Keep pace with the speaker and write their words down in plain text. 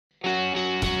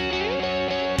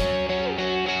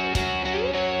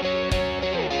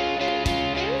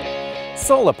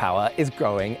Solar power is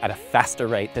growing at a faster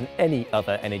rate than any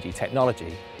other energy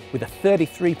technology, with a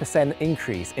 33%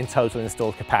 increase in total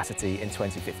installed capacity in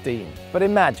 2015. But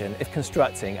imagine if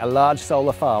constructing a large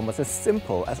solar farm was as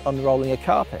simple as unrolling a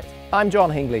carpet. I'm John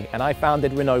Hingley, and I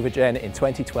founded Renovagen in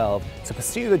 2012 to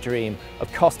pursue the dream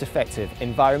of cost-effective,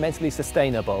 environmentally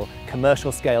sustainable,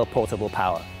 commercial-scale portable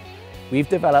power. We've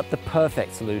developed the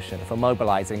perfect solution for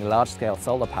mobilizing large-scale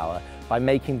solar power by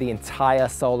making the entire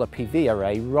solar PV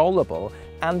array rollable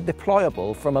and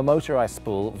deployable from a motorized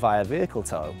spool via vehicle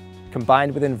tow.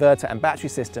 Combined with inverter and battery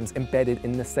systems embedded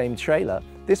in the same trailer,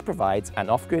 this provides an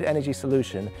off-grid energy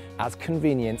solution as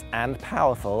convenient and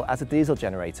powerful as a diesel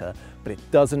generator, but it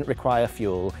doesn't require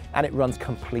fuel and it runs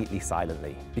completely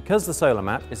silently. Because the solar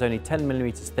mat is only 10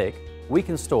 millimeters thick, we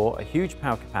can store a huge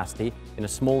power capacity in a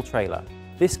small trailer.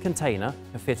 This container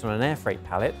can fit on an air freight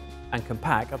pallet and can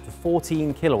pack up to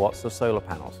 14 kilowatts of solar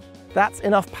panels. That's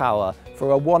enough power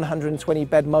for a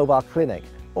 120-bed mobile clinic,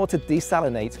 or to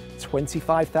desalinate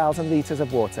 25,000 litres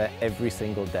of water every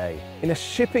single day. In a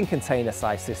shipping container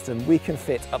size system, we can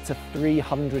fit up to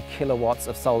 300 kilowatts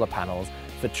of solar panels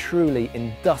for truly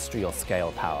industrial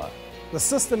scale power. The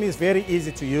system is very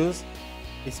easy to use.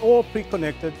 It's all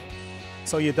pre-connected,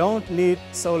 so you don't need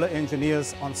solar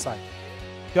engineers on site.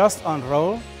 Just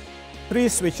unroll 3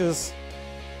 switches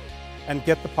and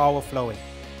get the power flowing.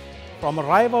 From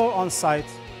arrival on site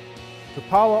to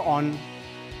power on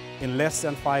in less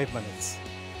than 5 minutes.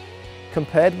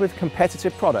 Compared with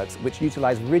competitive products which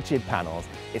utilize rigid panels,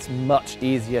 it's much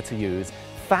easier to use,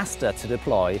 faster to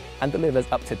deploy, and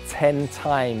delivers up to 10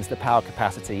 times the power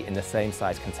capacity in the same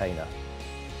size container.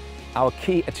 Our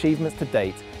key achievements to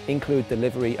date include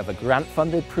delivery of a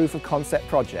grant-funded proof of concept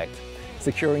project,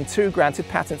 securing 2 granted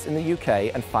patents in the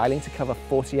UK and filing to cover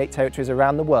 48 territories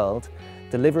around the world,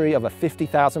 delivery of a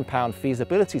 £50,000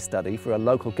 feasibility study for a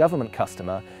local government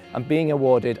customer, and being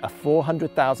awarded a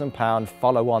 £400,000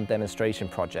 follow-on demonstration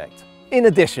project. In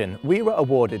addition, we were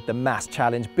awarded the Mass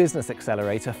Challenge Business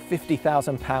Accelerator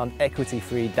 £50,000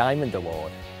 Equity-Free Diamond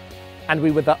Award. And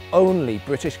we were the only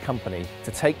British company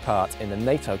to take part in the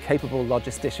NATO Capable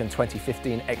Logistician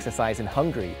 2015 exercise in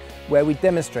Hungary, where we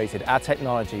demonstrated our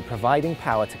technology providing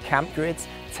power to camp grids,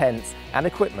 tents and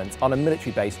equipment on a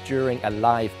military base during a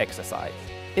live exercise.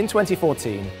 In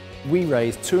 2014, we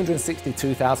raised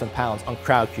 £262,000 on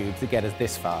Crowdcube to get us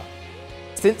this far.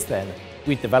 Since then,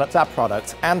 we've developed our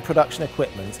products and production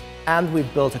equipment, and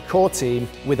we've built a core team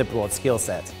with a broad skill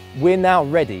set. We're now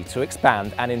ready to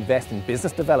expand and invest in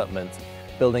business development,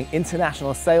 building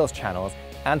international sales channels,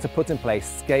 and to put in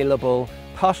place scalable,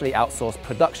 partially outsourced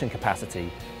production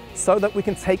capacity so that we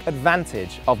can take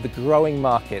advantage of the growing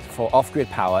market for off-grid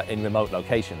power in remote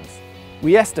locations.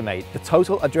 We estimate the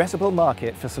total addressable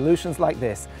market for solutions like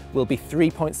this will be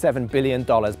 $3.7 billion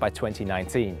by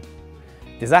 2019.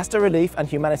 Disaster relief and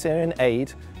humanitarian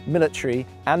aid, military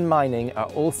and mining are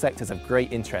all sectors of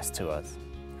great interest to us.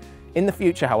 In the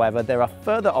future, however, there are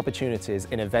further opportunities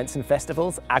in events and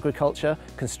festivals, agriculture,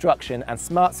 construction and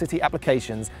smart city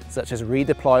applications such as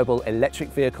redeployable electric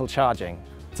vehicle charging.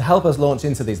 To help us launch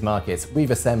into these markets, we've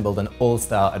assembled an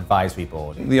all-star advisory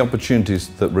board. The opportunities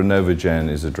that Renovagen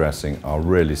is addressing are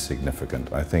really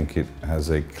significant. I think it has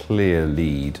a clear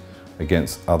lead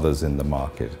against others in the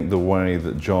market. The way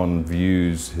that John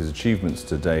views his achievements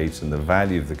to date and the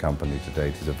value of the company to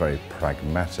date is a very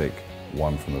pragmatic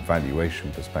one from a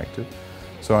valuation perspective.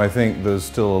 So I think there's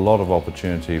still a lot of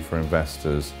opportunity for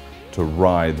investors to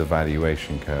ride the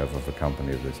valuation curve of a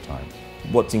company of this time.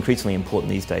 What's increasingly important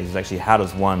these days is actually how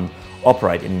does one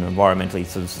operate in an environmentally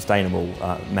sort of sustainable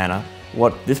manner.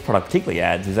 What this product particularly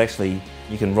adds is actually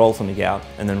you can roll something out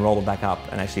and then roll it back up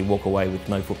and actually walk away with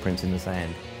no footprints in the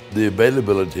sand. The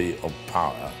availability of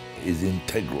power is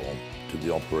integral to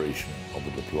the operation of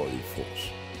a deployed force.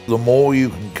 The more you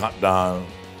can cut down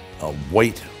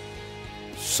weight,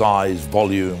 size,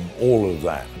 volume, all of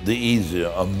that, the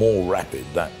easier and more rapid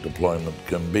that deployment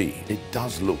can be. It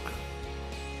does look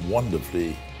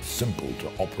wonderfully simple to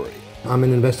operate. I'm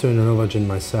an investor in Renovagen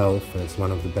myself. It's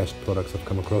one of the best products I've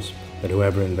come across, that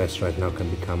whoever invests right now can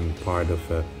become part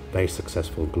of a very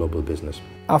successful global business.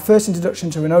 Our first introduction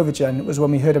to Renovagen was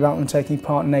when we heard about them taking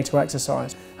part in NATO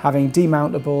exercise, having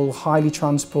demountable, highly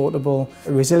transportable,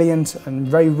 resilient and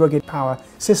very rugged power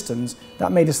systems.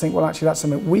 That made us think, well, actually that's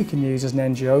something we can use as an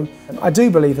NGO. I do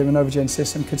believe the Renovagen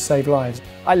system could save lives.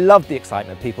 I love the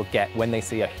excitement people get when they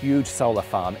see a huge solar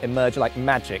farm emerge like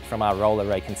magic from our roll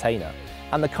array container,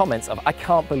 and the comments of, "I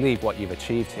can't believe what you've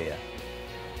achieved here."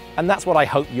 And that's what I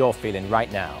hope you're feeling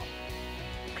right now.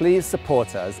 Please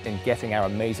support us in getting our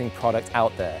amazing product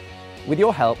out there. With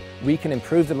your help, we can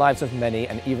improve the lives of many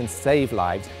and even save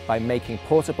lives by making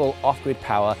portable off-grid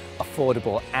power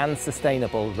affordable and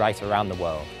sustainable right around the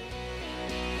world.